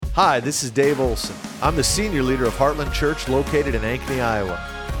Hi, this is Dave Olson. I'm the senior leader of Heartland Church located in Ankeny, Iowa.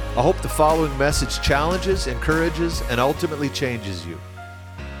 I hope the following message challenges, encourages, and ultimately changes you.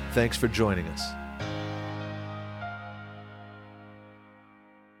 Thanks for joining us.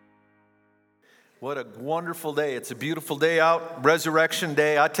 What a wonderful day. It's a beautiful day out, Resurrection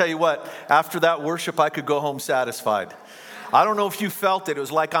Day. I tell you what, after that worship, I could go home satisfied. I don't know if you felt it. It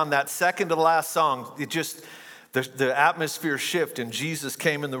was like on that second to last song, it just, the atmosphere shift and Jesus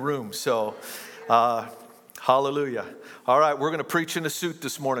came in the room. So, hallelujah. All right, we're going to preach in a suit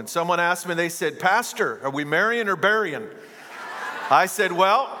this morning. Someone asked me, they said, Pastor, are we marrying or burying? I said,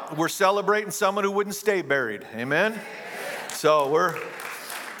 well, we're celebrating someone who wouldn't stay buried. Amen? So we're...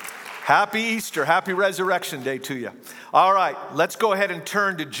 Happy Easter, happy Resurrection Day to you. All right, let's go ahead and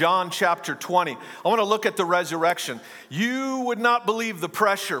turn to John chapter 20. I want to look at the resurrection. You would not believe the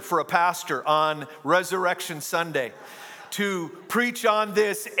pressure for a pastor on Resurrection Sunday to preach on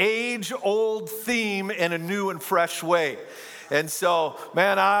this age-old theme in a new and fresh way. And so,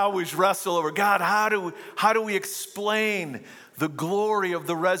 man, I always wrestle over, God, how do we explain the glory of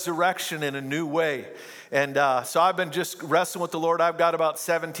the resurrection in a new way? And so I've been just wrestling with the Lord. I've got about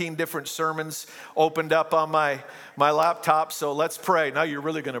 17 different sermons opened up on my laptop. So let's pray. Now you're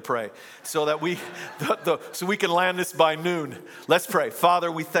really going to pray so that we can land this by noon. Let's pray.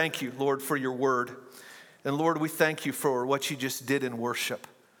 Father, we thank you, Lord, for your word. And Lord, we thank you for what you just did in worship.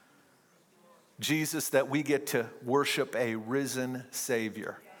 Jesus, that we get to worship a risen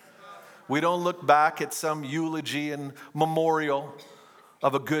Savior. We don't look back at some eulogy and memorial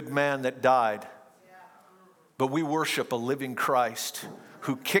of a good man that died. But we worship a living Christ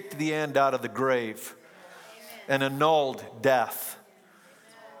who kicked the end out of the grave and annulled death.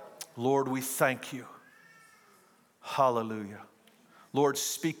 Lord, we thank you. Hallelujah. Lord,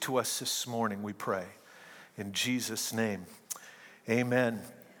 speak to us this morning, we pray. In Jesus' name, amen.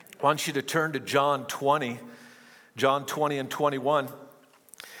 I want you to turn to John 20 and 21.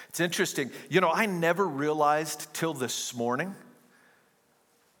 It's interesting. You know, I never realized till this morning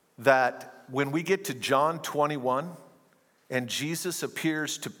that when we get to John 21 and Jesus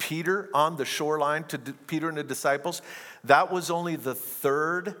appears to Peter on the shoreline, to Peter and the disciples, that was only the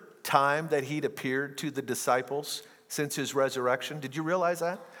third time that he'd appeared to the disciples since his resurrection. Did you realize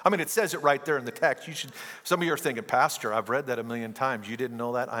that? I mean, it says it right there in the text. Some of you are thinking, Pastor, I've read that a million times. You didn't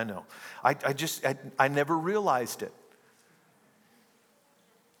know that? I know. I never realized it.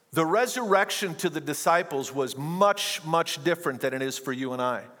 The resurrection to the disciples was much, much different than it is for you and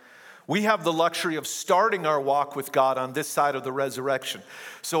I. We have the luxury of starting our walk with God on this side of the resurrection.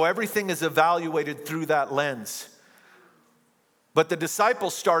 So everything is evaluated through that lens. But the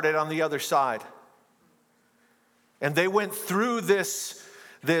disciples started on the other side. And they went through this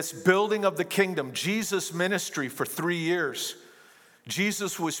building of the kingdom, Jesus' ministry for 3 years.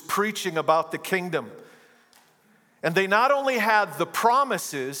 Jesus was preaching about the kingdom. And they not only had the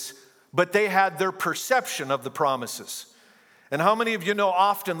promises, but they had their perception of the promises. And how many of you know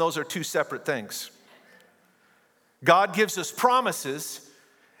often those are two separate things? God gives us promises,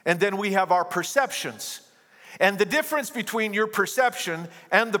 and then we have our perceptions. And the difference between your perception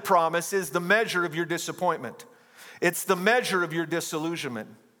and the promise is the measure of your disappointment. It's the measure of your disillusionment.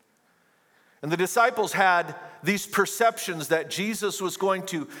 And the disciples had these perceptions that Jesus was going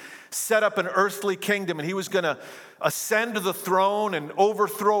to set up an earthly kingdom and he was going to ascend to the throne and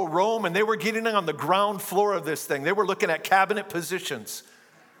overthrow Rome. And they were getting on the ground floor of this thing. They were looking at cabinet positions.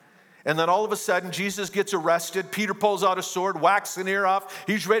 And then all of a sudden, Jesus gets arrested. Peter pulls out a sword, whacks an ear off.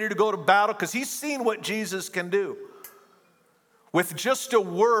 He's ready to go to battle because he's seen what Jesus can do. With just a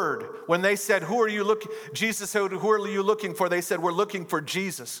word, when they said, Jesus said, who are you looking for? They said, we're looking for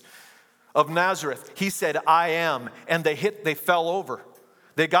Jesus of Nazareth. He said, I am. And they fell over.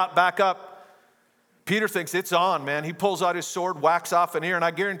 They got back up. Peter thinks it's on, man. He pulls out his sword, whacks off an ear, and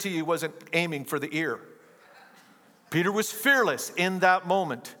I guarantee you he wasn't aiming for the ear. Peter was fearless in that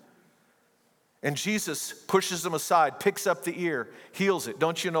moment. And Jesus pushes him aside, picks up the ear, heals it.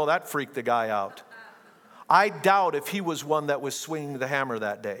 Don't you know that freaked the guy out? I doubt if he was one that was swinging the hammer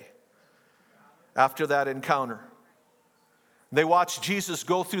that day after that encounter. They watched Jesus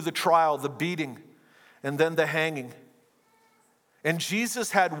go through the trial, the beating, and then the hanging. And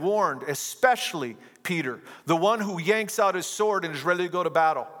Jesus had warned, especially Peter, the one who yanks out his sword and is ready to go to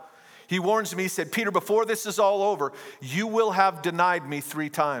battle. He warns me, he said, Peter, before this is all over, you will have denied me 3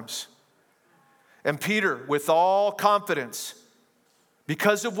 times. And Peter, with all confidence,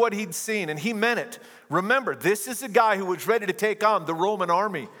 because of what he'd seen, and he meant it. Remember, this is a guy who was ready to take on the Roman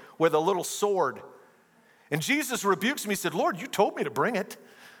army with a little sword. And Jesus rebukes me. He said, Lord, you told me to bring it.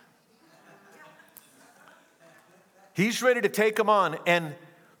 He's ready to take him on. And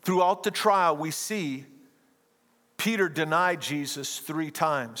throughout the trial, we see Peter denied Jesus 3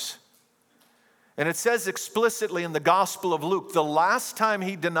 times. And it says explicitly in the Gospel of Luke, the last time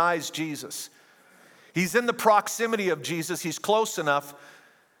he denies Jesus, he's in the proximity of Jesus, he's close enough,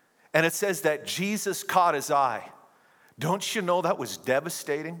 and it says that Jesus caught his eye. Don't you know that was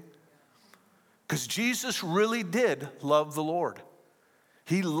devastating? Because Jesus really did love the Lord.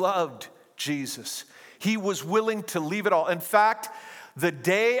 He loved Jesus. He was willing to leave it all. In fact, the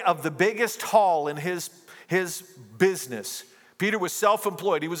day of the biggest haul in his business, Peter was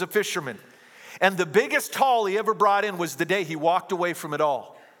self-employed. He was a fisherman. And the biggest haul he ever brought in was the day he walked away from it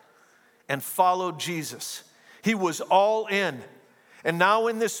all and followed Jesus. He was all in. And now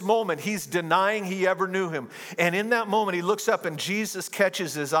in this moment, he's denying he ever knew him. And in that moment, he looks up and Jesus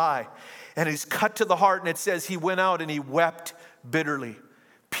catches his eye. And he's cut to the heart, and it says he went out and he wept bitterly.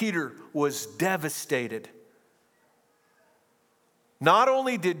 Peter was devastated. Not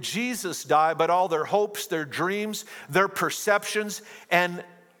only did Jesus die, but all their hopes, their dreams, their perceptions, and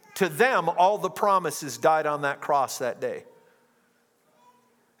to them, all the promises died on that cross that day.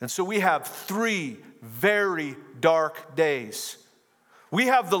 And so we have 3 very dark days. We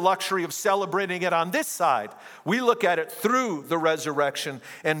have the luxury of celebrating it on this side. We look at it through the resurrection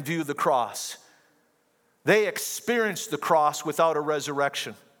and view the cross. They experienced the cross without a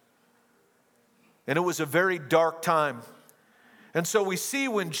resurrection. And it was a very dark time. And so we see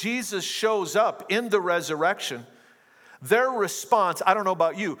when Jesus shows up in the resurrection, their response, I don't know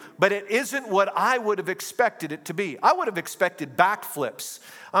about you, but it isn't what I would have expected it to be. I would have expected backflips.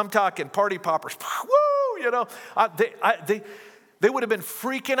 I'm talking party poppers. Woo, you know. They would have been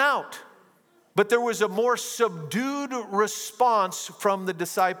freaking out. But there was a more subdued response from the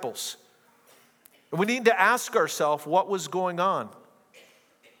disciples. We need to ask ourselves what was going on.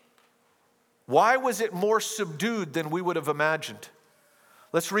 Why was it more subdued than we would have imagined?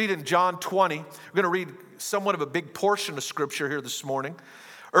 Let's read in John 20. We're going to read somewhat of a big portion of Scripture here this morning.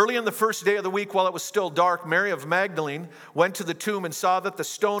 Early on the first day of the week, while it was still dark, Mary of Magdalene went to the tomb and saw that the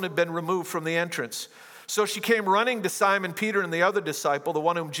stone had been removed from the entrance. So she came running to Simon Peter and the other disciple, the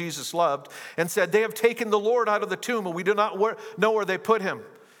one whom Jesus loved, and said, "They have taken the Lord out of the tomb, and we do not know where they put him."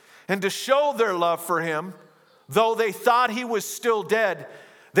 And to show their love for him, though they thought he was still dead,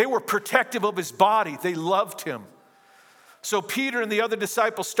 they were protective of his body. They loved him. So Peter and the other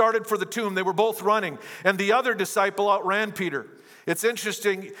disciple started for the tomb. They were both running, and the other disciple outran Peter. It's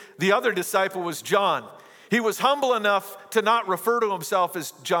interesting, the other disciple was John. He was humble enough to not refer to himself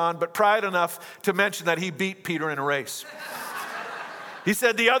as John, but proud enough to mention that he beat Peter in a race. He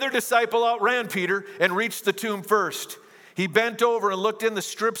said the other disciple outran Peter and reached the tomb first. He bent over and looked in the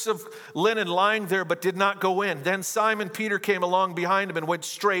strips of linen lying there, but did not go in. Then Simon Peter came along behind him and went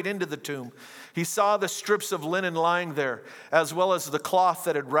straight into the tomb. He saw the strips of linen lying there, as well as the cloth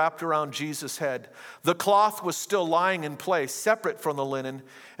that had wrapped around Jesus' head. The cloth was still lying in place, separate from the linen.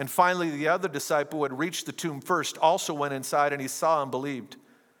 And finally, the other disciple who had reached the tomb first also went inside, and he saw and believed.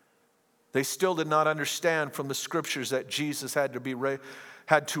 They still did not understand from the scriptures that Jesus had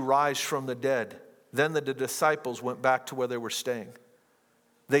to rise from the dead. Then the disciples went back to where they were staying.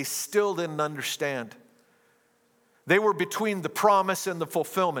 They still didn't understand. They were between the promise and the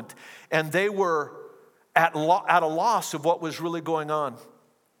fulfillment, and they were at a loss of what was really going on.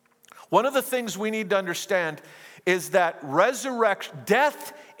 One of the things we need to understand is that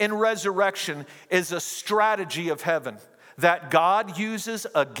death and resurrection is a strategy of heaven that God uses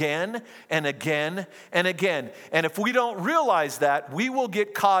again and again and again. And if we don't realize that, we will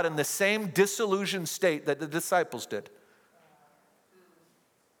get caught in the same disillusioned state that the disciples did.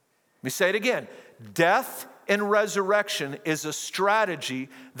 Let me say it again. Death and resurrection is a strategy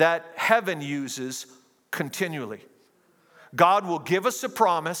that heaven uses continually. God will give us a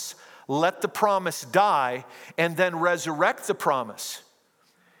promise, let the promise die, and then resurrect the promise.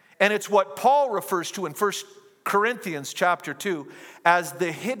 And it's what Paul refers to in 1 Corinthians chapter 2 as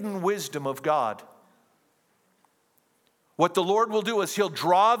the hidden wisdom of God. What the Lord will do is he'll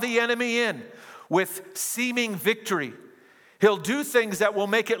draw the enemy in with seeming victory. He'll do things that will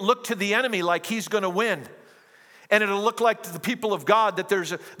make it look to the enemy like he's going to win. And it'll look like to the people of God that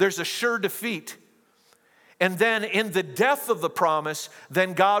there's a sure defeat. And then in the death of the promise,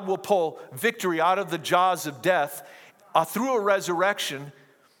 then God will pull victory out of the jaws of death through a resurrection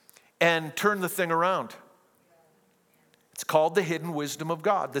and turn the thing around. It's called the hidden wisdom of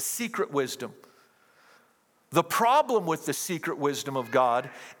God, the secret wisdom. The problem with the secret wisdom of God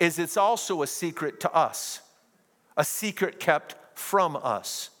is it's also a secret to us, a secret kept from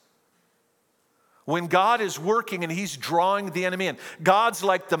us. When God is working and he's drawing the enemy in, God's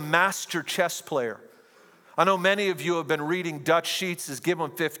like the master chess player. I know many of you have been reading Dutch Sheets' Give 'em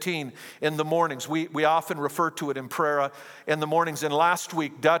 15 in the mornings. We often refer to it in prayer in the mornings. And last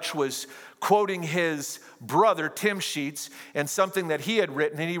week, Dutch was quoting his brother, Tim Sheets, and something that he had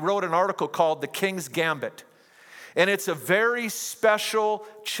written. And he wrote an article called The King's Gambit. And it's a very special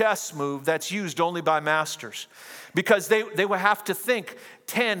chess move that's used only by masters, because they will have to think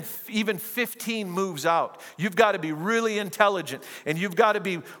 10, even 15 moves out. You've got to be really intelligent, and you've got to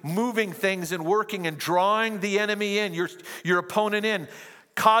be moving things and working and drawing the enemy in, your opponent in,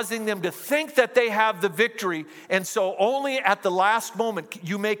 causing them to think that they have the victory. And so only at the last moment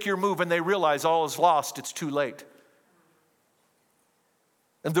you make your move and they realize all is lost, it's too late.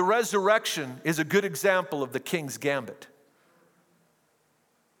 And the resurrection is a good example of the King's Gambit.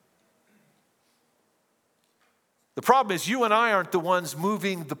 The problem is you and I aren't the ones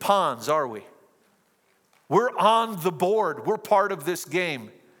moving the pawns, are we? We're on the board. We're part of this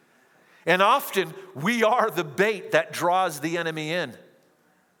game. And often we are the bait that draws the enemy in.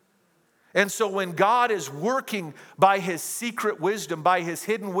 And so when God is working by his secret wisdom, by his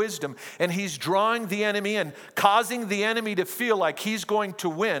hidden wisdom, and he's drawing the enemy in, causing the enemy to feel like he's going to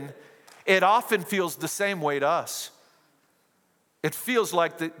win, it often feels the same way to us. It feels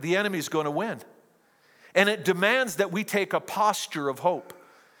like the enemy's going to win. And it demands that we take a posture of hope.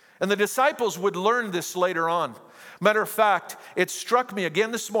 And the disciples would learn this later on. Matter of fact, it struck me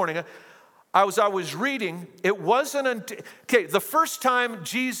again this morning. I was reading, it wasn't the first time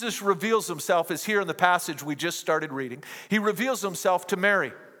Jesus reveals himself is here in the passage we just started reading. He reveals himself to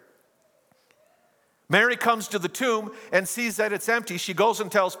Mary. Mary comes to the tomb and sees that it's empty. She goes and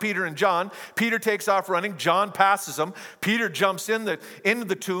tells Peter and John. Peter takes off running. John passes him. Peter jumps into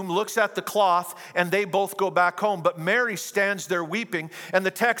the tomb, looks at the cloth, and they both go back home. But Mary stands there weeping, and the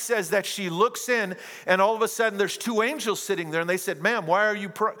text says that she looks in, and all of a sudden there's two angels sitting there, and they said, "Ma'am, why are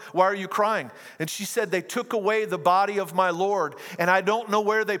you crying?" And she said, "They took away the body of my Lord, and I don't know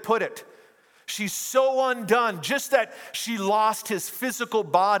where they put it." She's so undone, just that she lost his physical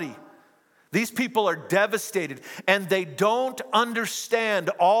body. These people are devastated, and they don't understand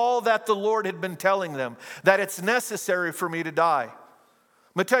all that the Lord had been telling them, that it's necessary for me to die.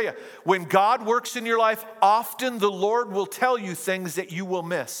 I'm going to tell you, when God works in your life, often the Lord will tell you things that you will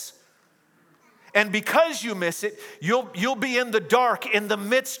miss. And because you miss it, you'll be in the dark in the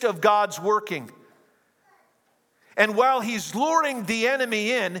midst of God's working. And while he's luring the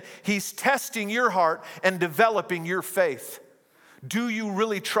enemy in, he's testing your heart and developing your faith. Do you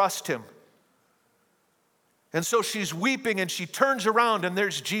really trust him? And so she's weeping, and she turns around, and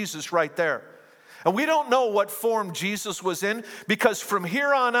there's Jesus right there. And we don't know what form Jesus was in, because from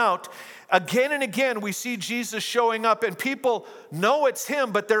here on out, again and again, we see Jesus showing up, and people know it's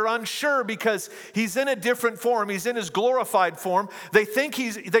him, but they're unsure because he's in a different form. He's in his glorified form. They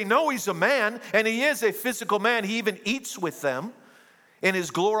know he's a man, and he is a physical man. He even eats with them in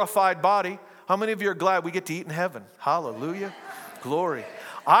his glorified body. How many of you are glad we get to eat in heaven? Hallelujah. Glory.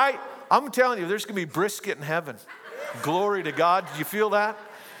 I'm telling you, there's going to be brisket in heaven. Glory to God. Did you feel that?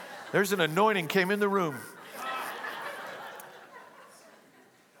 There's an anointing came in the room.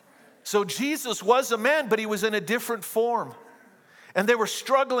 So Jesus was a man, but he was in a different form. And they were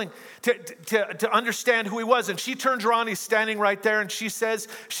struggling to understand who he was. And she turns around, he's standing right there, and she says,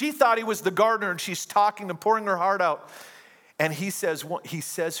 she thought he was the gardener, and she's talking and pouring her heart out. And he says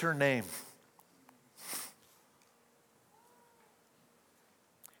her name.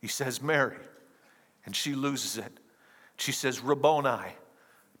 He says, "Mary," and she loses it. She says, "Rabboni,"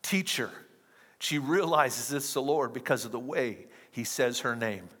 teacher. She realizes it's the Lord because of the way he says her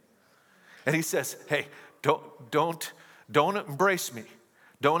name. And he says, "Hey, don't embrace me.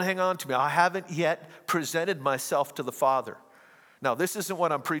 Don't hang on to me. I haven't yet presented myself to the Father." Now, this isn't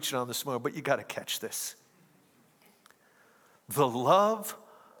what I'm preaching on this morning, but you got to catch this. The love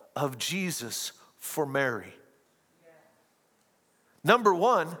of Jesus for Mary. Number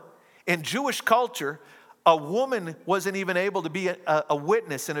one, in Jewish culture, a woman wasn't even able to be a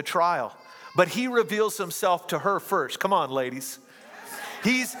witness in a trial. But he reveals himself to her first. Come on, ladies.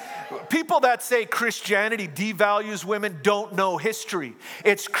 People that say Christianity devalues women don't know history.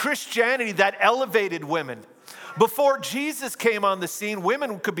 It's Christianity that elevated women. Before Jesus came on the scene,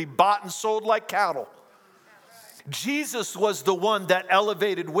 women could be bought and sold like cattle. Jesus was the one that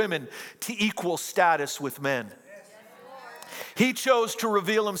elevated women to equal status with men. He chose to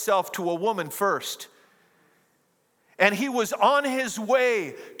reveal himself to a woman first. And he was on his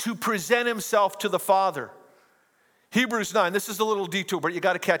way to present himself to the Father. Hebrews 9, this is a little detour, but you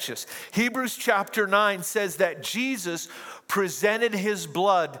got to catch this. Hebrews chapter 9 says that Jesus presented his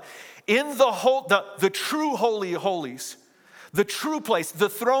blood in the true Holy of Holies, The true place, the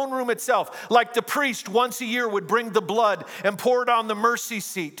throne room itself, like the priest once a year would bring the blood and pour it on the mercy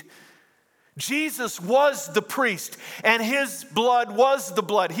seat. Jesus was the priest, and his blood was the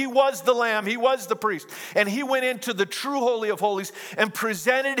blood. He was the lamb, he was the priest. And he went into the true Holy of Holies and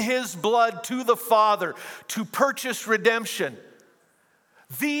presented his blood to the Father to purchase redemption.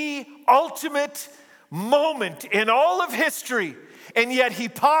 The ultimate moment in all of history. And yet he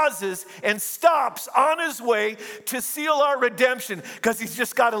pauses and stops on his way to seal our redemption because he's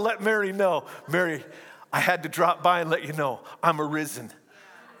just got to let Mary know. Mary, I had to drop by and let you know I'm arisen.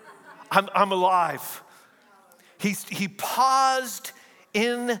 I'm alive. He paused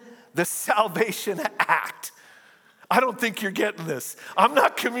in the salvation act. I don't think you're getting this. I'm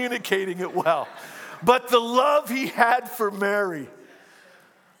not communicating it well. But the love he had for Mary.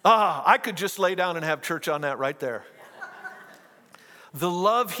 I could just lay down and have church on that right there. The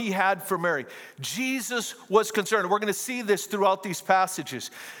love he had for Mary. Jesus was concerned. We're going to see this throughout these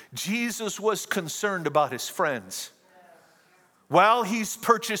passages. Jesus was concerned about his friends. While he's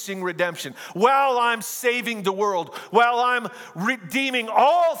purchasing redemption, while I'm saving the world, while I'm redeeming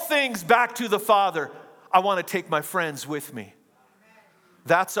all things back to the Father, I want to take my friends with me.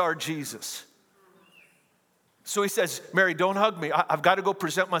 That's our Jesus. So he says, Mary, don't hug me. I've got to go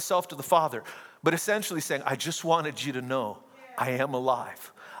present myself to the Father. But essentially saying, I just wanted you to know I am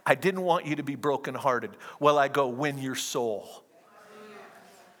alive. I didn't want you to be brokenhearted while I go win your soul.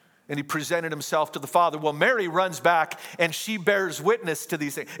 And he presented himself to the Father. Well, Mary runs back and she bears witness to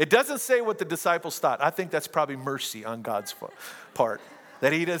these things. It doesn't say what the disciples thought. I think that's probably mercy on God's part,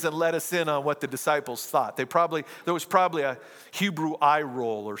 that he doesn't let us in on what the disciples thought. There was probably a Hebrew eye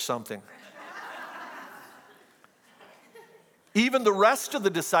roll or something. Even the rest of the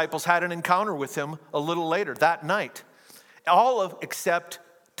disciples had an encounter with him a little later that night. Except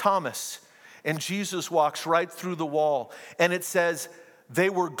Thomas. And Jesus walks right through the wall. And it says, they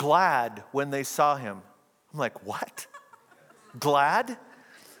were glad when they saw him. I'm like, what? Glad?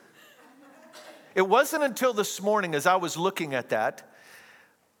 It wasn't until this morning as I was looking at that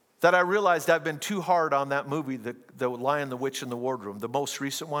I realized I've been too hard on that movie, The Lion, the Witch, and the Wardrobe, the most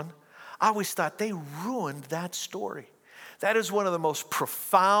recent one. I always thought they ruined that story. That is one of the most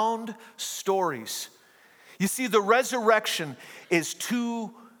profound stories. You see, the resurrection is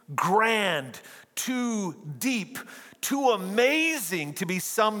too grand, too deep, too amazing to be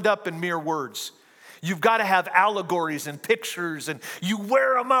summed up in mere words. You've got to have allegories and pictures, and you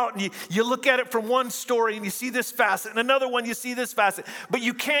wear them out, and you look at it from one story, and you see this facet, and another one, you see this facet, but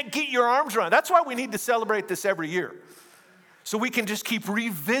you can't get your arms around it. That's why we need to celebrate this every year, so we can just keep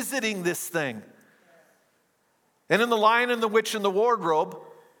revisiting this thing. And in The Lion and the Witch and the Wardrobe,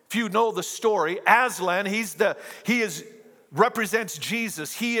 if you know the story, Aslan, he represents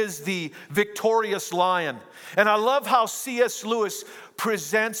Jesus. He is the victorious lion. And I love how C.S. Lewis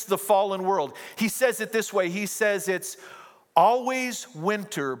presents the fallen world. He says it this way. He says it's always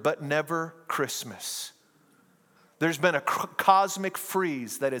winter, but never Christmas. There's been a cosmic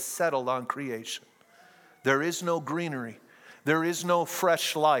freeze that has settled on creation. There is no greenery. There is no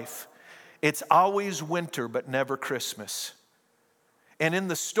fresh life. It's always winter, but never Christmas. And in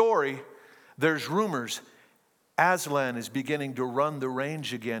the story, there's rumors Aslan is beginning to run the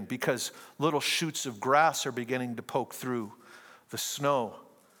range again because little shoots of grass are beginning to poke through the snow.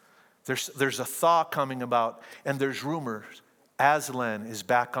 There's a thaw coming about, and there's rumors Aslan is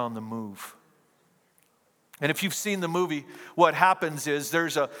back on the move. And if you've seen the movie, what happens is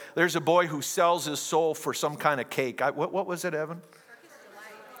there's a boy who sells his soul for some kind of cake. What was it, Evan?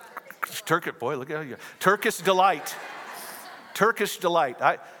 Turkish boy, look at you. Turkish delight. Turkish delight.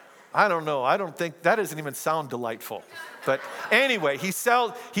 I don't know. I don't think that doesn't even sound delightful. But anyway, he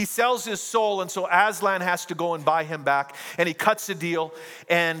sells his soul, and so Aslan has to go and buy him back, and he cuts a deal,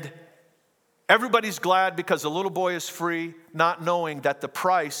 and everybody's glad because the little boy is free, not knowing that the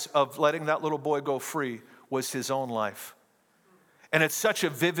price of letting that little boy go free was his own life. And it's such a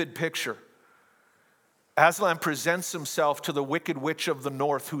vivid picture. Aslan presents himself to the wicked witch of the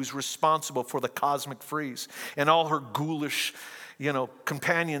north who's responsible for the cosmic freeze and all her ghoulish,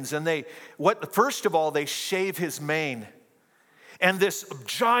 companions. And first of all, they shave his mane. And this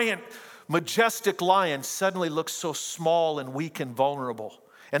giant, majestic lion suddenly looks so small and weak and vulnerable.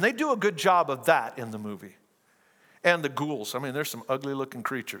 And they do a good job of that in the movie. And the ghouls. I mean, there's some ugly looking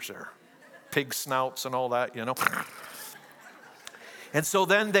creatures there. Pig snouts and all that, And so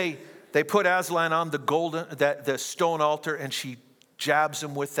then they put Aslan on the stone altar, and she jabs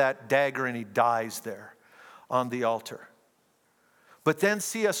him with that dagger, and he dies there on the altar. But then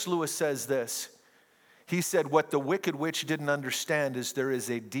C.S. Lewis says this. He said, what the wicked witch didn't understand is there is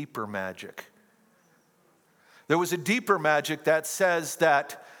a deeper magic. There was a deeper magic that says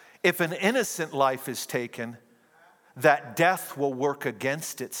that if an innocent life is taken, that death will work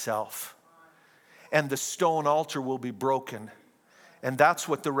against itself and the stone altar will be broken. And that's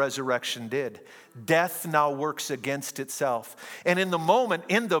what the resurrection did. Death now works against itself. And in the moment,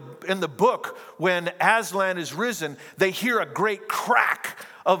 in the book, when Aslan is risen, they hear a great crack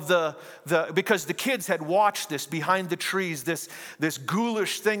of because the kids had watched this behind the trees, this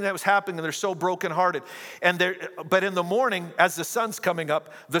ghoulish thing that was happening, and they're so brokenhearted. But in the morning, as the sun's coming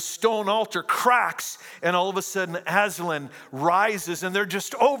up, the stone altar cracks, and all of a sudden Aslan rises, and they're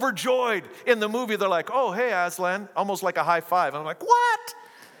just overjoyed. In the movie, they're like, "Oh, hey, Aslan," almost like a high five. And I'm like, what?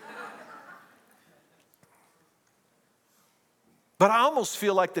 But I almost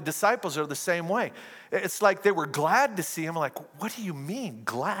feel like the disciples are the same way. It's like they were glad to see him. Like, what do you mean,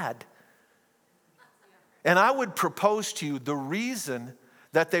 glad? And I would propose to you the reason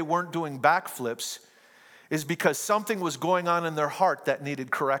that they weren't doing backflips is because something was going on in their heart that needed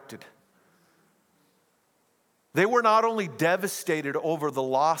corrected. They were not only devastated over the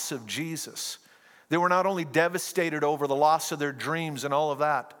loss of Jesus, they were not only devastated over the loss of their dreams and all of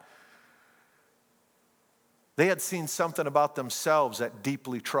that. They had seen something about themselves that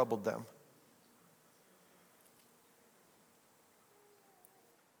deeply troubled them.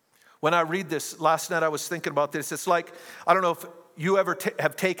 When I read this, last night I was thinking about this. It's like, I don't know if you ever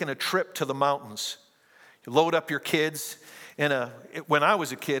have taken a trip to the mountains. You load up your kids when I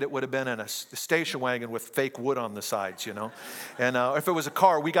was a kid, it would have been in a station wagon with fake wood on the sides, you know. And if it was a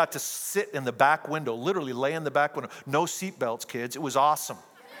car, we got to sit in the back window, literally lay in the back window. No seat belts, kids. It was awesome.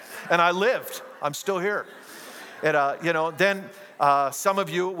 And I lived. I'm still here. And, then some of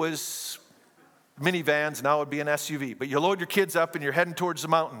you, it was minivans. Now it would be an SUV. But you load your kids up and you're heading towards the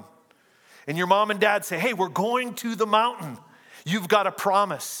mountain. And your mom and dad say, "Hey, we're going to the mountain." You've got a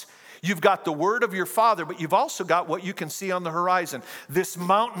promise. You've got the word of your father, but you've also got what you can see on the horizon, this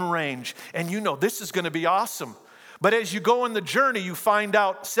mountain range. And you know this is going to be awesome. But as you go on the journey, you find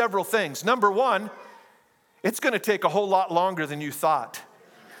out several things. Number one, it's going to take a whole lot longer than you thought.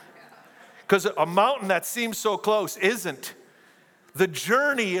 Because a mountain that seems so close isn't. The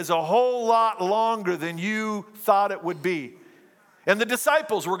journey is a whole lot longer than you thought it would be. And the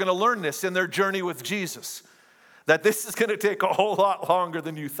disciples were going to learn this in their journey with Jesus, that this is going to take a whole lot longer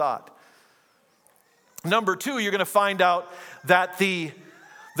than you thought. Number two, you're going to find out that the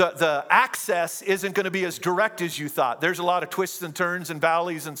access isn't going to be as direct as you thought. There's a lot of twists and turns and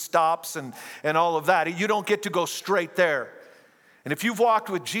valleys and stops and all of that. You don't get to go straight there. And if you've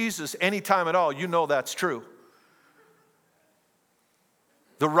walked with Jesus any time at all, you know that's true.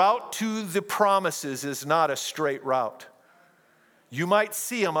 The route to the promises is not a straight route. You might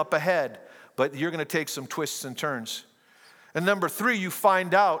see them up ahead, but you're going to take some twists and turns. And number three, you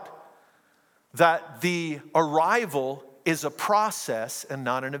find out that the arrival is a process and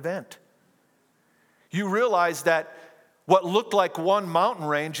not an event. You realize that what looked like one mountain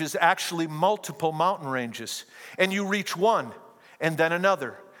range is actually multiple mountain ranges. And you reach one, and then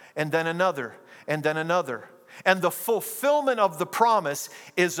another, and then another, and then another. And the fulfillment of the promise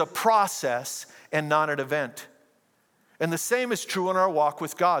is a process and not an event. And the same is true in our walk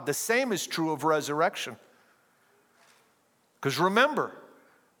with God. The same is true of resurrection. Because remember,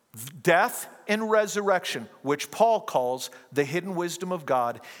 death and resurrection, which Paul calls the hidden wisdom of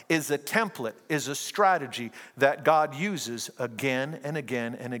God, is a template, is a strategy that God uses again and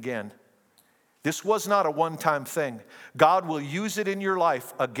again and again. This was not a one-time thing. God will use it in your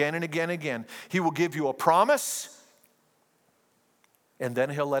life again and again and again. He will give you a promise, and then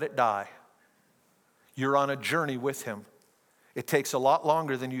he'll let it die. You're on a journey with him. It takes a lot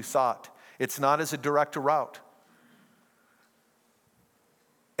longer than you thought. It's not as a direct route.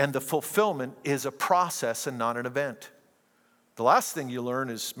 And the fulfillment is a process and not an event. The last thing you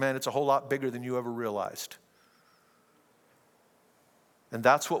learn is, man, it's a whole lot bigger than you ever realized. And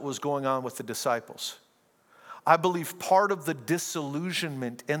that's what was going on with the disciples. I believe part of the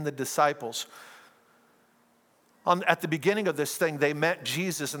disillusionment in the disciples, at the beginning of this thing, they met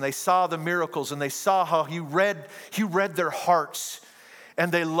Jesus and they saw the miracles and they saw how he read their hearts.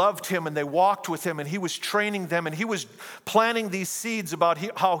 And they loved him and they walked with him and he was training them and he was planting these seeds about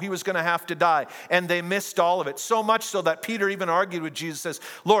how he was going to have to die. And they missed all of it. So much so that Peter even argued with Jesus, says,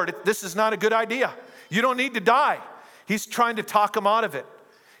 "Lord, this is not a good idea. You don't need to die." He's trying to talk him out of it.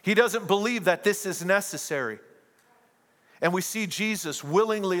 He doesn't believe that this is necessary. And we see Jesus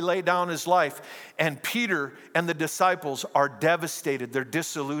willingly lay down his life, and Peter and the disciples are devastated. They're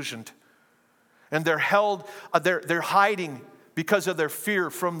disillusioned. And they're hiding because of their fear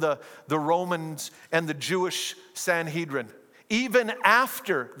from the Romans and the Jewish Sanhedrin Even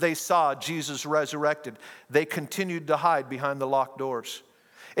after they saw Jesus resurrected, they continued to hide behind the locked doors.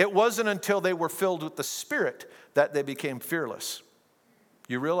 It wasn't until they were filled with the Spirit that they became fearless.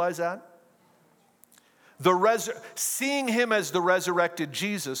 You realize that? Seeing him as the resurrected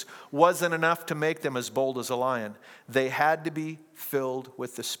Jesus wasn't enough to make them as bold as a lion. They had to be filled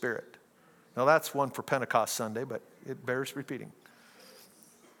with the Spirit. Now that's one for Pentecost Sunday, but it bears repeating.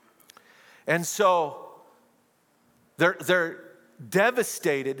 And so they're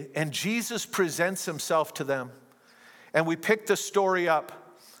devastated, and Jesus presents himself to them. And we pick the story up.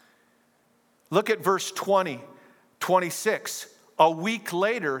 Look at verse 20, 26. A week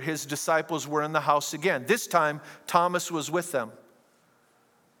later, his disciples were in the house again. This time, Thomas was with them.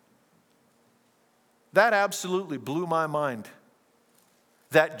 That absolutely blew my mind.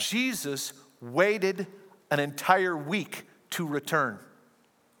 That Jesus waited an entire week to return.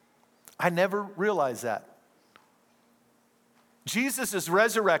 I never realized that. Jesus is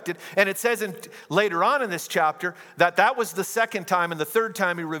resurrected, and it says later on in this chapter that was the second time, and the third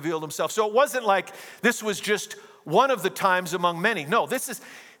time he revealed himself. So it wasn't like this was just one of the times among many. No,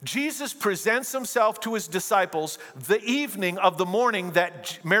 Jesus presents himself to his disciples the evening of the morning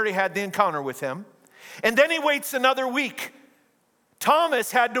that Mary had the encounter with him, and then he waits another week.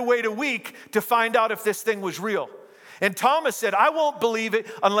 Thomas had to wait a week to find out if this thing was real. And Thomas said, I won't believe it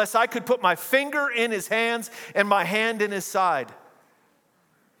unless I could put my finger in his hands and my hand in his side.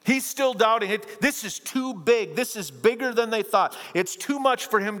 He's still doubting it. This is too big. This is bigger than they thought. It's too much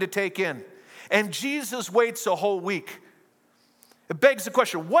for him to take in. And Jesus waits a whole week. It begs the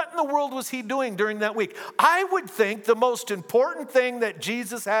question, what in the world was he doing during that week? I would think the most important thing that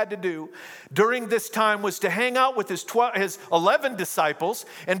Jesus had to do during this time was to hang out with his 11 disciples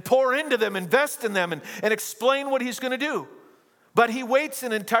and pour into them, invest in them, and explain what he's going to do. But he waits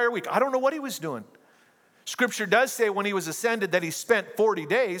an entire week. I don't know what he was doing. Scripture does say when he was ascended that he spent 40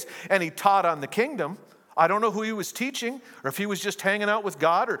 days and he taught on the kingdom. I don't know who he was teaching, or if he was just hanging out with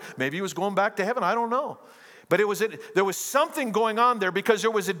God, or maybe he was going back to heaven. I don't know. But there was something going on there, because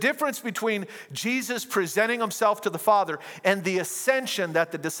there was a difference between Jesus presenting himself to the Father and the ascension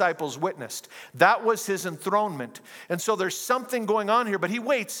that the disciples witnessed. That was his enthronement. And so there's something going on here, but he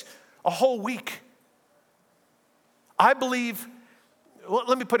waits a whole week. I believe, well,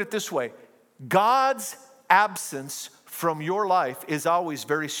 let me put it this way. God's absence from your life is always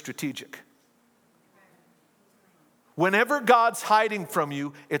very strategic. Whenever God's hiding from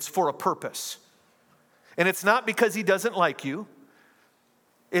you, it's for a purpose. And it's not because he doesn't like you.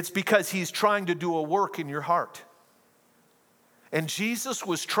 It's because he's trying to do a work in your heart. And Jesus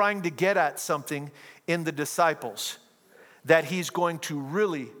was trying to get at something in the disciples that he's going to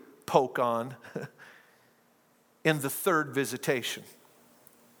really poke on in the third visitation.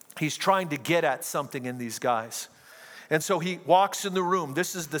 He's trying to get at something in these guys. And so he walks in the room.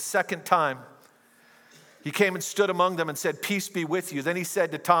 This is the second time. He came and stood among them and said, "Peace be with you." Then he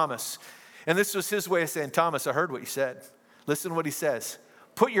said to Thomas, and this was his way of saying, "Thomas, I heard what you said." Listen to what he says.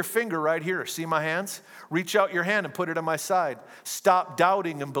 "Put your finger right here. See my hands? Reach out your hand and put it on my side. Stop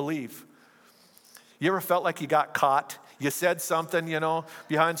doubting and believe." You ever felt like you got caught? You said something,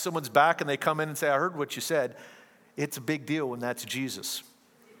 behind someone's back, and they come in and say, "I heard what you said." It's a big deal when that's Jesus.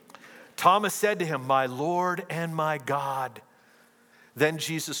 Thomas said to him, "My Lord and my God." Then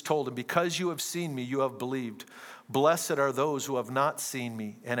Jesus told him, "Because you have seen me, you have believed. Blessed are those who have not seen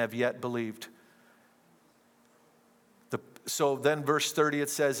me and have yet believed." So then verse 30, it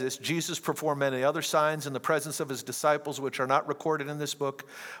says this, Jesus performed many other signs in the presence of his disciples, which are not recorded in this book.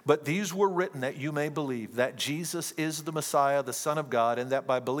 But these were written that you may believe that Jesus is the Messiah, the Son of God, and that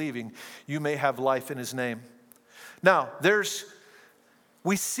by believing you may have life in his name. Now,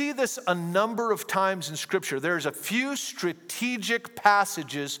 we see this a number of times in Scripture. There's a few strategic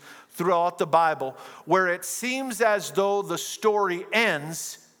passages throughout the Bible where it seems as though the story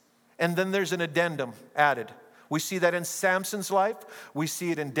ends and then there's an addendum added. We see that in Samson's life, we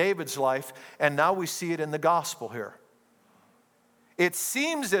see it in David's life, and now we see it in the gospel here. It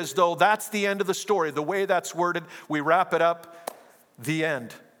seems as though that's the end of the story. The way that's worded, we wrap it up, the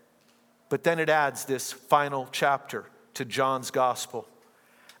end. But then it adds this final chapter to John's gospel.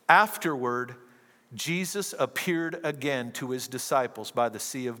 Afterward, Jesus appeared again to his disciples by the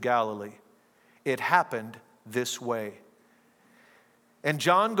Sea of Galilee. It happened this way. And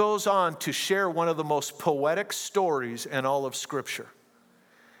John goes on to share one of the most poetic stories in all of Scripture.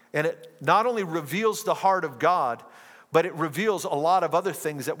 And it not only reveals the heart of God, but it reveals a lot of other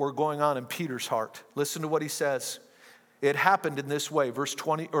things that were going on in Peter's heart. Listen to what he says. It happened in this way, verse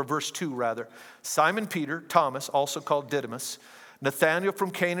 2 rather. Simon Peter, Thomas, also called Didymus, Nathanael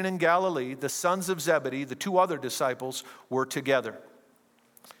from Cana in Galilee, the sons of Zebedee, the two other disciples, were together.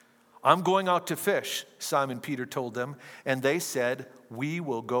 I'm going out to fish, Simon Peter told them, and they said, we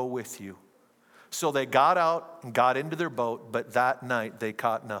will go with you. So they got out and got into their boat, but that night they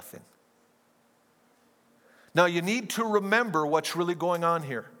caught nothing. Now you need to remember what's really going on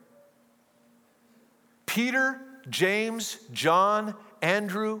here. Peter, James, John,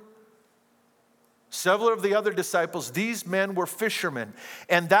 Andrew, several of the other disciples, these men were fishermen.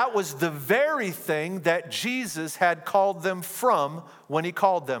 And that was the very thing that Jesus had called them from when he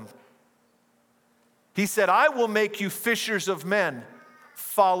called them. He said, I will make you fishers of men.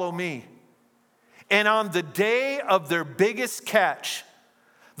 Follow me. And on the day of their biggest catch,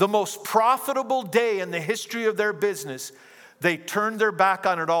 the most profitable day in the history of their business, they turned their back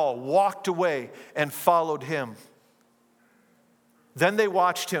on it all, walked away, and followed him. Then they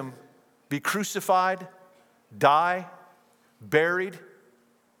watched him be crucified, die, buried.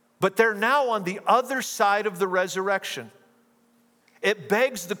 But they're now on the other side of the resurrection. It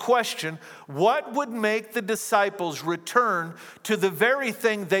begs the question, what would make the disciples return to the very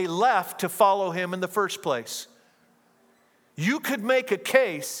thing they left to follow him in the first place? You could make a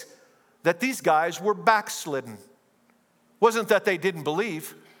case that these guys were backslidden. Wasn't that they didn't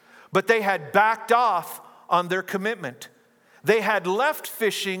believe, but they had backed off on their commitment. They had left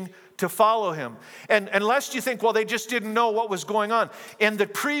fishing to follow him. And lest you think, well, they just didn't know what was going on. In the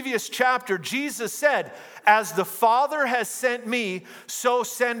previous chapter, Jesus said, as the Father has sent me, so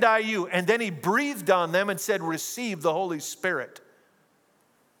send I you. And then he breathed on them and said, receive the Holy Spirit.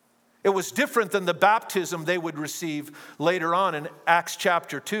 It was different than the baptism they would receive later on in Acts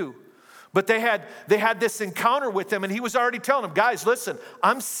chapter 2. But they had this encounter with him, and he was already telling them, guys, listen,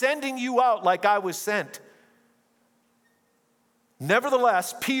 I'm sending you out like I was sent.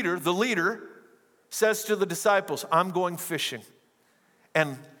 Nevertheless, Peter, the leader, says to the disciples, I'm going fishing.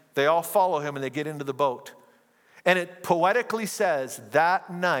 And they all follow him and they get into the boat. And it poetically says,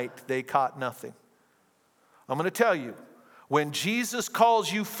 that night they caught nothing. I'm going to tell you, when Jesus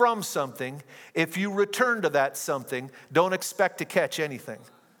calls you from something, if you return to that something, don't expect to catch anything.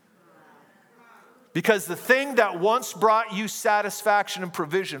 Because the thing that once brought you satisfaction and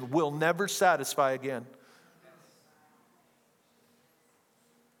provision will never satisfy again.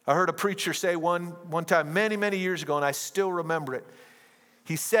 I heard a preacher say one time many, many years ago, and I still remember it.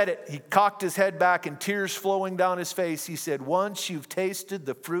 He said it, he cocked his head back and tears flowing down his face. He said, once you've tasted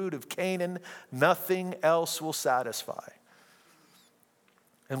the fruit of Canaan, nothing else will satisfy.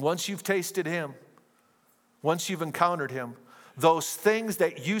 And once you've tasted him, once you've encountered him, those things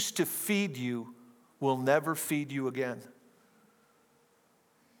that used to feed you will never feed you again.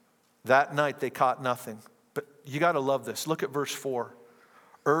 That night they caught nothing. But you got to love this. Look at verse 4.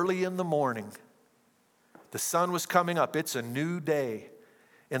 Early in the morning, the sun was coming up. It's a new day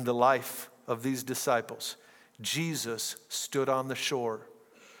in the life of these disciples. Jesus stood on the shore.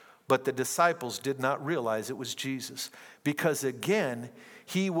 But the disciples did not realize it was Jesus. Because again,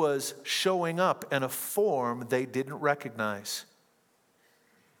 he was showing up in a form they didn't recognize.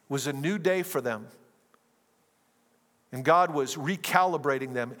 It was a new day for them. And God was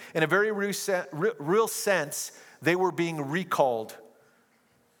recalibrating them. In a very real sense, they were being recalled.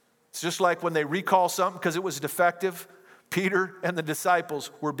 It's just like when they recall something because it was defective. Peter and the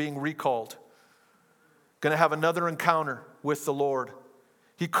disciples were being recalled. Going to have another encounter with the Lord.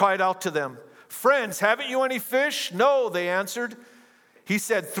 He cried out to them, friends, haven't you any fish? No, they answered. He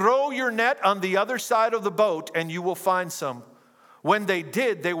said, throw your net on the other side of the boat and you will find some. When they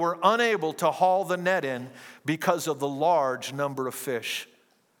did, they were unable to haul the net in because of the large number of fish.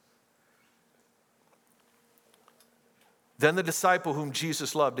 Then the disciple whom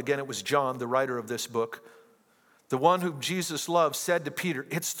Jesus loved, again it was John, the writer of this book, the one whom Jesus loved, said to Peter,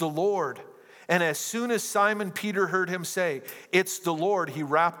 it's the Lord. And as soon as Simon Peter heard him say, it's the Lord, he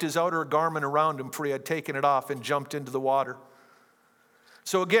wrapped his outer garment around him, for he had taken it off, and jumped into the water.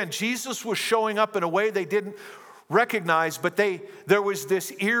 So again, Jesus was showing up in a way they didn't recognize, but there was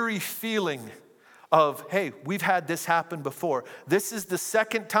this eerie feeling of, hey, we've had this happen before. This is the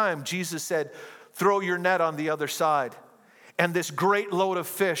second time Jesus said, throw your net on the other side. And this great load of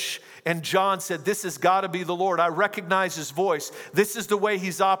fish. And John said, this has got to be the Lord. I recognize his voice. This is the way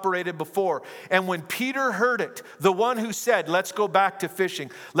he's operated before. And when Peter heard it, the one who said, let's go back to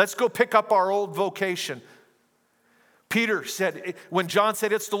fishing. Let's go pick up our old vocation. Peter said, when John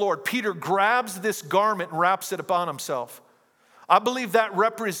said it's the Lord, Peter grabs this garment and wraps it upon himself. I believe that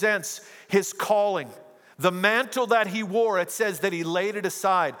represents his calling. The mantle that he wore, it says that he laid it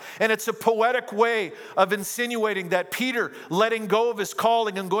aside. And it's a poetic way of insinuating that Peter, letting go of his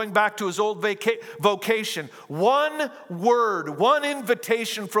calling and going back to his old vocation, one word, one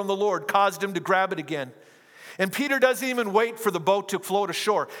invitation from the Lord caused him to grab it again. And Peter doesn't even wait for the boat to float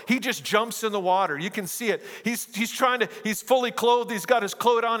ashore. He just jumps in the water. You can see it. He's fully clothed. He's got his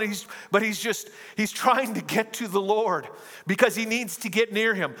clothes on, but he's trying to get to the Lord because he needs to get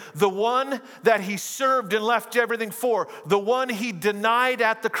near him. The one that he served and left everything for, the one he denied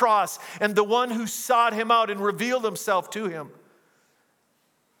at the cross, and the one who sought him out and revealed himself to him.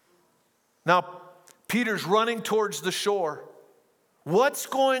 Now, Peter's running towards the shore. What's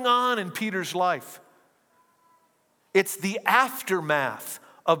going on in Peter's life? It's the aftermath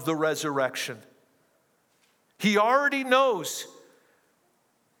of the resurrection. He already knows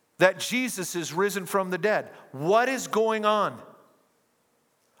that Jesus is risen from the dead. What is going on?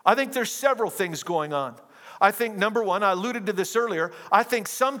 I think there's several things going on. I think, number one, I alluded to this earlier, I think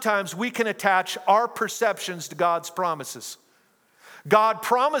sometimes we can attach our perceptions to God's promises. God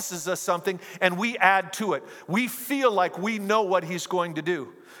promises us something and we add to it. We feel like we know what He's going to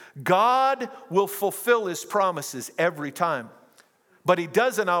do. God will fulfill His promises every time, but He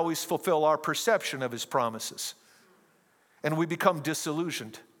doesn't always fulfill our perception of His promises. And we become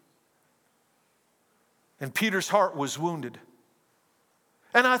disillusioned. And Peter's heart was wounded.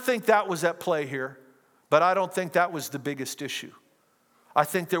 And I think that was at play here, but I don't think that was the biggest issue. I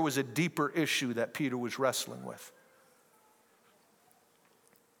think there was a deeper issue that Peter was wrestling with.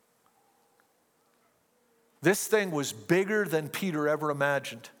 This thing was bigger than Peter ever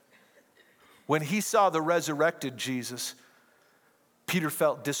imagined. When he saw the resurrected Jesus, Peter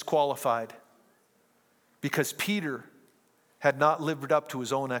felt disqualified because Peter had not lived up to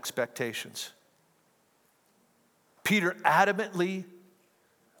his own expectations. Peter adamantly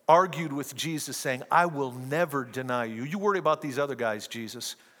argued with Jesus, saying, I will never deny you. You worry about these other guys,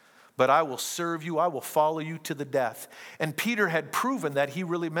 Jesus, but I will serve you. I will follow you to the death. And Peter had proven that he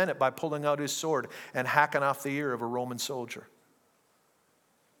really meant it by pulling out his sword and hacking off the ear of a Roman soldier.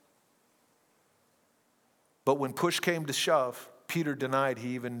 But when push came to shove, Peter denied he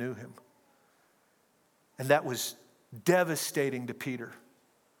even knew him. And that was devastating to Peter.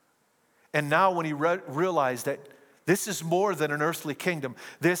 And now when he realized that this is more than an earthly kingdom,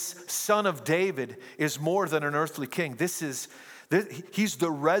 this Son of David is more than an earthly king. He's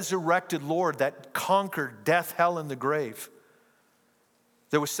the resurrected Lord that conquered death, hell, and the grave.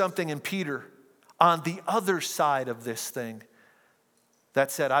 There was something in Peter on the other side of this thing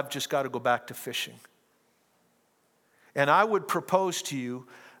that said, I've just got to go back to fishing. And I would propose to you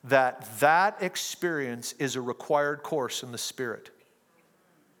that experience is a required course in the Spirit.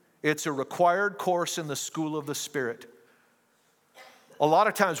 It's a required course in the school of the Spirit. A lot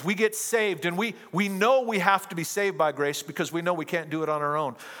of times we get saved and we know we have to be saved by grace because we know we can't do it on our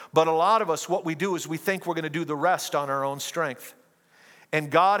own. But a lot of us, what we do is we think we're going to do the rest on our own strength. And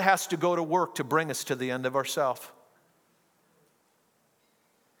God has to go to work to bring us to the end of ourself.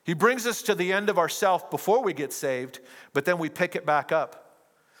 He brings us to the end of ourself before we get saved, but then we pick it back up.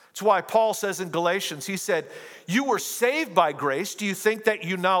 That's why Paul says in Galatians, he said, you were saved by grace. Do you think that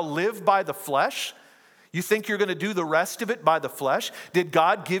you now live by the flesh? You think you're going to do the rest of it by the flesh? Did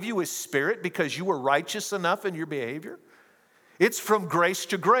God give you His Spirit because you were righteous enough in your behavior? It's from grace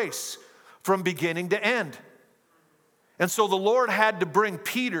to grace, from beginning to end. And so the Lord had to bring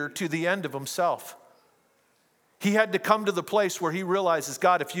Peter to the end of himself. He had to come to the place where he realizes,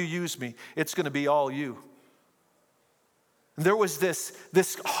 God, if you use me, it's going to be all you. And there was this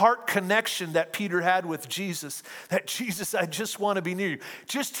heart connection that Peter had with Jesus, that Jesus, I just want to be near you.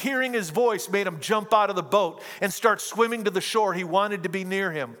 Just hearing His voice made him jump out of the boat and start swimming to the shore. He wanted to be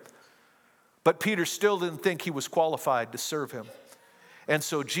near Him. But Peter still didn't think he was qualified to serve Him. And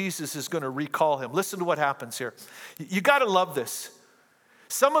so Jesus is going to recall him. Listen to what happens here. You got to love this.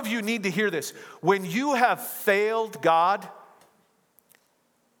 Some of you need to hear this. When you have failed God,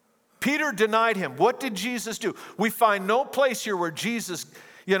 Peter denied Him. What did Jesus do? We find no place here where Jesus,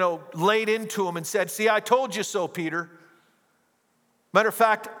 laid into him and said, see, I told you so, Peter. Matter of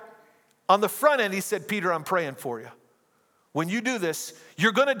fact, on the front end, He said, Peter, I'm praying for you. When you do this,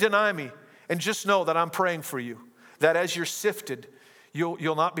 you're going to deny me. And just know that I'm praying for you. That as you're sifted,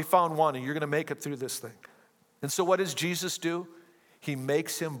 you'll not be found wanting. You're going to make it through this thing. And so what does Jesus do? He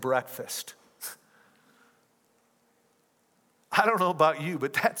makes him breakfast. I don't know about you,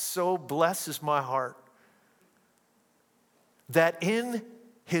 but that so blesses my heart. That in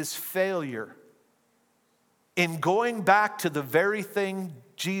his failure, in going back to the very thing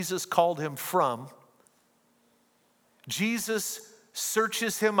Jesus called him from, Jesus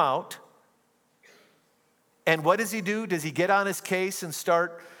searches him out, And what does he do? Does he get on his case and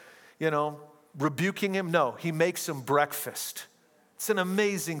start, rebuking him? No, he makes him breakfast. It's an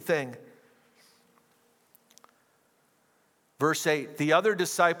amazing thing. Verse 8, the other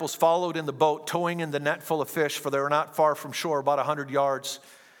disciples followed in the boat, towing in the net full of fish, for they were not far from shore, about 100 yards.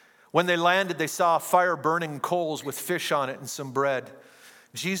 When they landed, they saw a fire burning coals with fish on it and some bread.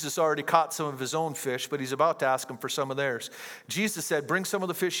 Jesus already caught some of his own fish, but he's about to ask them for some of theirs. Jesus said, bring some of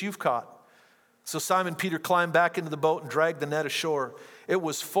the fish you've caught. So Simon Peter climbed back into the boat and dragged the net ashore. It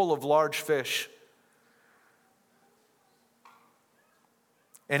was full of large fish.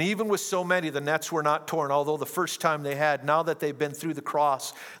 And even with so many, the nets were not torn, although the first time they had. Now that they've been through the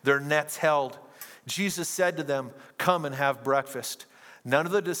cross, their nets held. Jesus said to them, come and have breakfast. None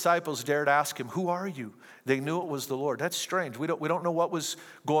of the disciples dared ask him, who are you? They knew it was the Lord. That's strange. We don't know what was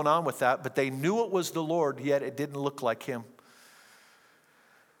going on with that, but they knew it was the Lord, yet it didn't look like him.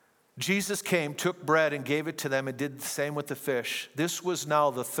 Jesus came, took bread, and gave it to them, and did the same with the fish. This was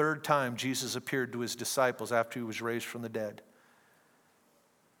now the third time Jesus appeared to his disciples after he was raised from the dead.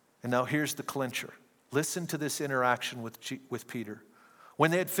 And now here's the clincher. Listen to this interaction with Peter. When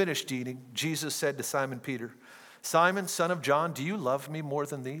they had finished eating, Jesus said to Simon Peter, Simon, son of John, do you love me more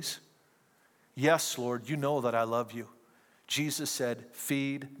than these? Yes, Lord, you know that I love you. Jesus said,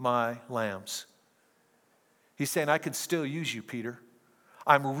 feed my lambs. He's saying, I can still use you, Peter.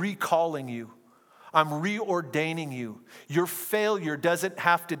 I'm recalling you. I'm reordaining you. Your failure doesn't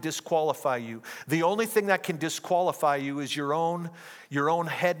have to disqualify you. The only thing that can disqualify you is your own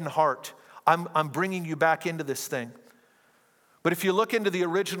head and heart. I'm bringing you back into this thing. But if you look into the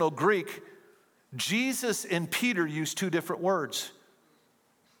original Greek, Jesus and Peter use two different words.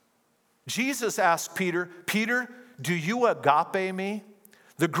 Jesus asked Peter, Peter, do you agape me?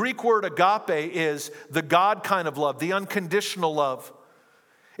 The Greek word agape is the God kind of love, the unconditional love.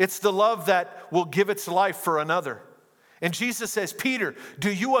 It's the love that will give its life for another. And Jesus says, Peter,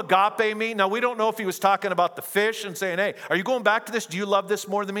 do you agape me? Now, we don't know if he was talking about the fish and saying, hey, are you going back to this? Do you love this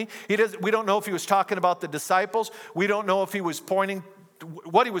more than me? We don't know if he was talking about the disciples. We don't know if he was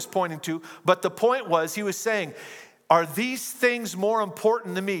what he was pointing to. But the point was, he was saying, are these things more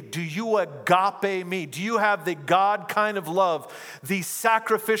important than me? Do you agape me? Do you have the God kind of love, the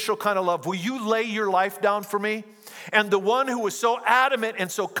sacrificial kind of love? Will you lay your life down for me? And the one who was so adamant and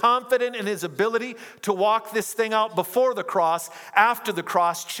so confident in his ability to walk this thing out before the cross, after the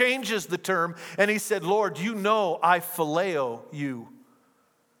cross, changes the term. And he said, Lord, you know I phileo you.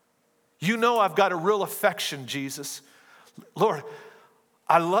 You know I've got a real affection, Jesus. Lord,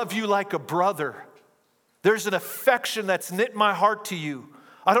 I love you like a brother. There's an affection that's knit my heart to you.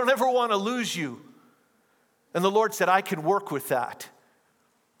 I don't ever want to lose you. And the Lord said, I can work with that.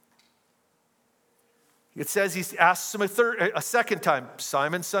 It says he asks him a second time,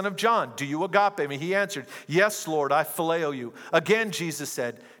 Simon, son of John, do you agape me? He answered, yes, Lord, I phileo you. Again, Jesus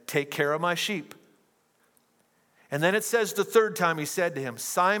said, take care of my sheep. And then it says the third time he said to him,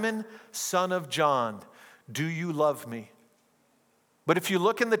 Simon, son of John, do you love me? But if you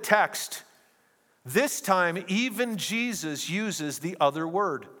look in the text, this time even Jesus uses the other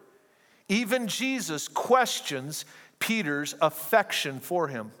word. Even Jesus questions Peter's affection for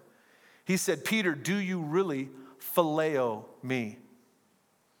him. He said, Peter, do you really phileo me?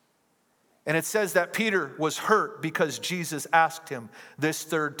 And it says that Peter was hurt because Jesus asked him this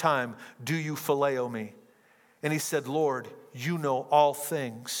third time, do you phileo me? And he said, Lord, you know all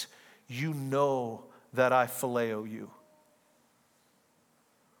things. You know that I phileo you.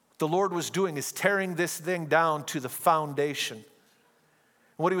 What the Lord was doing is tearing this thing down to the foundation. And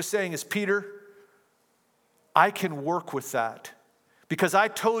what he was saying is, Peter, I can work with that. Because I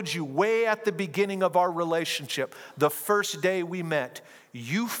told you way at the beginning of our relationship, the first day we met,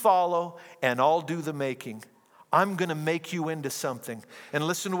 you follow and I'll do the making. I'm going to make you into something. And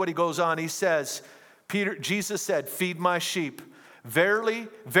listen to what he goes on. He says, Jesus said, feed my sheep. Verily,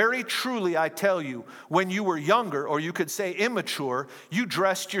 very truly, I tell you, when you were younger, or you could say immature, you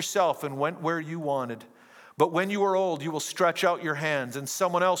dressed yourself and went where you wanted. But when you are old, you will stretch out your hands and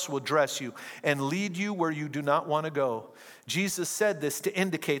someone else will dress you and lead you where you do not want to go. Jesus said this to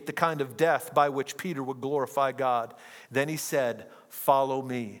indicate the kind of death by which Peter would glorify God. Then he said, follow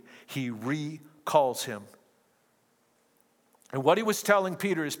me. He recalls him. And what he was telling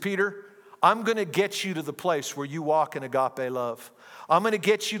Peter is, Peter, I'm going to get you to the place where you walk in agape love. I'm going to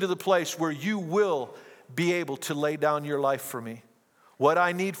get you to the place where you will be able to lay down your life for me. What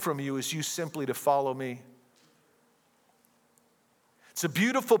I need from you is you simply to follow me. It's a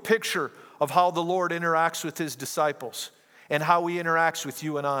beautiful picture of how the Lord interacts with his disciples and how he interacts with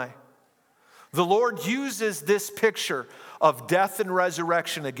you and I. The Lord uses this picture of death and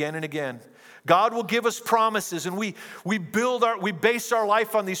resurrection again and again God will give us promises, and we base our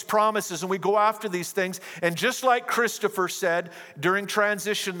life on these promises, and we go after these things. And just like Christopher said during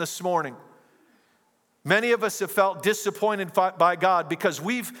transition this morning, many of us have felt disappointed by God because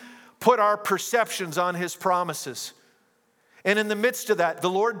we've put our perceptions on His promises. And in the midst of that,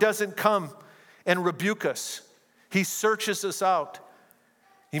 the Lord doesn't come and rebuke us. He searches us out.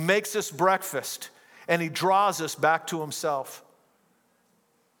 He makes us breakfast, and He draws us back to Himself.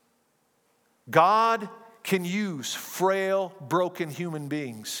 God can use frail, broken human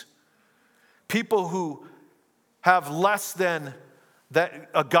beings, people who have less than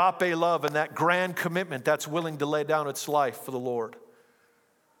that agape love and that grand commitment that's willing to lay down its life for the Lord.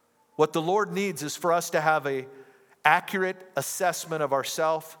 What the Lord needs is for us to have an accurate assessment of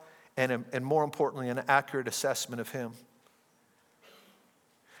ourselves and more importantly, an accurate assessment of Him.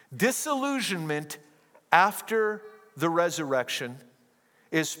 Disillusionment after the resurrection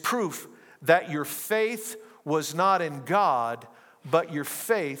is proof that your faith was not in God, but your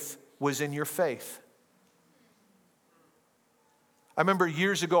faith was in your faith. I remember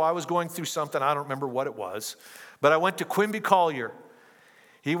years ago, I was going through something, I don't remember what it was, but I went to Quimby Collier.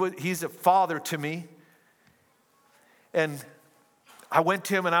 He's a father to me. And I went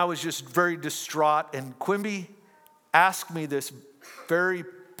to him and I was just very distraught. And Quimby asked me this very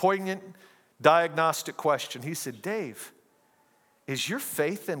poignant diagnostic question. He said, Dave, is your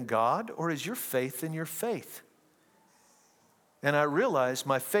faith in God or is your faith in your faith? And I realized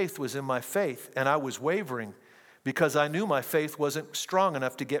my faith was in my faith, and I was wavering because I knew my faith wasn't strong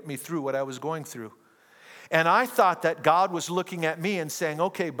enough to get me through what I was going through. And I thought that God was looking at me and saying,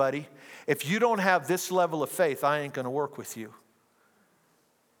 okay, buddy, if you don't have this level of faith, I ain't going to work with you.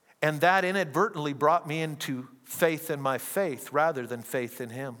 And that inadvertently brought me into faith in my faith rather than faith in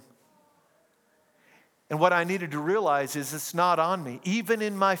Him. And what I needed to realize is it's not on me. Even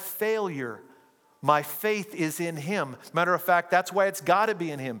in my failure, my faith is in Him. Matter of fact, that's why it's got to be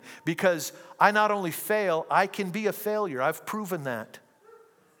in Him. Because I not only fail, I can be a failure. I've proven that.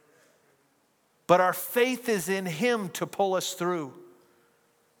 But our faith is in Him to pull us through.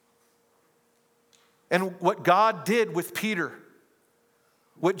 And what God did with Peter,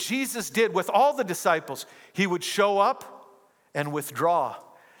 what Jesus did with all the disciples, He would show up and withdraw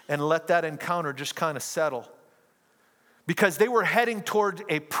and let that encounter just kind of settle. Because they were heading toward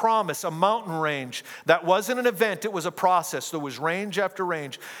a promise, a mountain range. That wasn't an event, it was a process. There was range after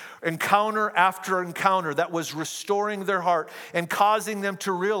range, encounter after encounter that was restoring their heart and causing them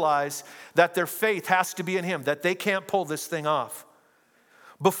to realize that their faith has to be in Him, that they can't pull this thing off.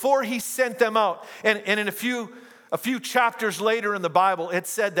 Before He sent them out, and in a few chapters later in the Bible, it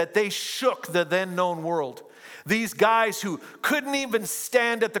said that they shook the then known world. These guys who couldn't even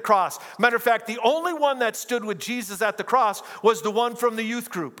stand at the cross. Matter of fact, the only one that stood with Jesus at the cross was the one from the youth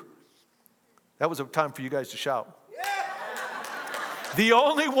group. That was a time for you guys to shout. Yeah. The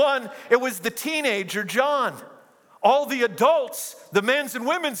only one, it was the teenager, John. All the adults, the men's and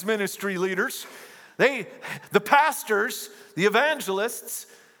women's ministry leaders, the pastors, the evangelists,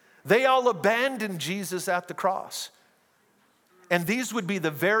 they all abandoned Jesus at the cross. And these would be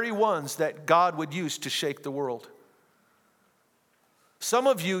the very ones that God would use to shake the world. Some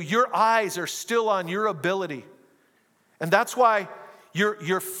of you, your eyes are still on your ability. And that's why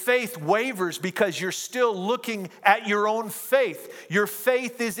your faith wavers, because you're still looking at your own faith. Your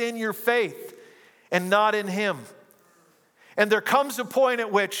faith is in your faith and not in Him. And there comes a point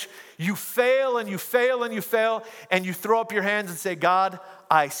at which you fail and you fail and you fail, and you throw up your hands and say, God,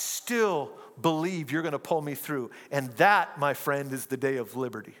 I still believe You're going to pull me through. And that, my friend, is the day of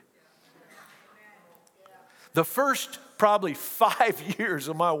liberty. The first probably 5 years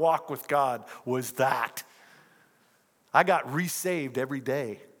of my walk with God was that. I got resaved every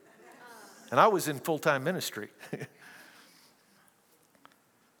day. And I was in full-time ministry.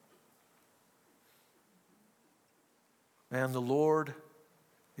 Man, the Lord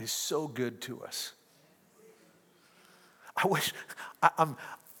is so good to us.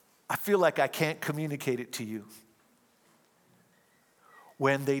 I feel like I can't communicate it to you.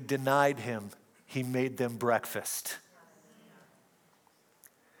 When they denied Him, He made them breakfast.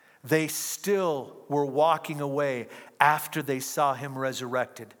 They still were walking away after they saw Him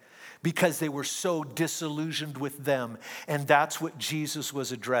resurrected because they were so disillusioned with them. And that's what Jesus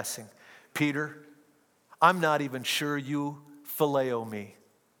was addressing. Peter, I'm not even sure you phileo me,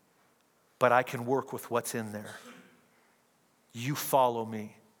 but I can work with what's in there. You follow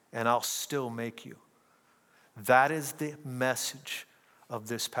me, and I'll still make you. That is the message of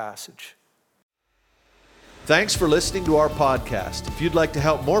this passage. Thanks for listening to our podcast. If you'd like to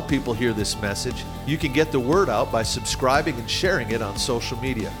help more people hear this message, you can get the word out by subscribing and sharing it on social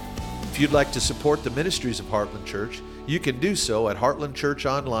media. If you'd like to support the ministries of Heartland Church, you can do so at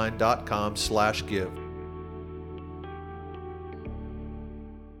heartlandchurchonline.com/give.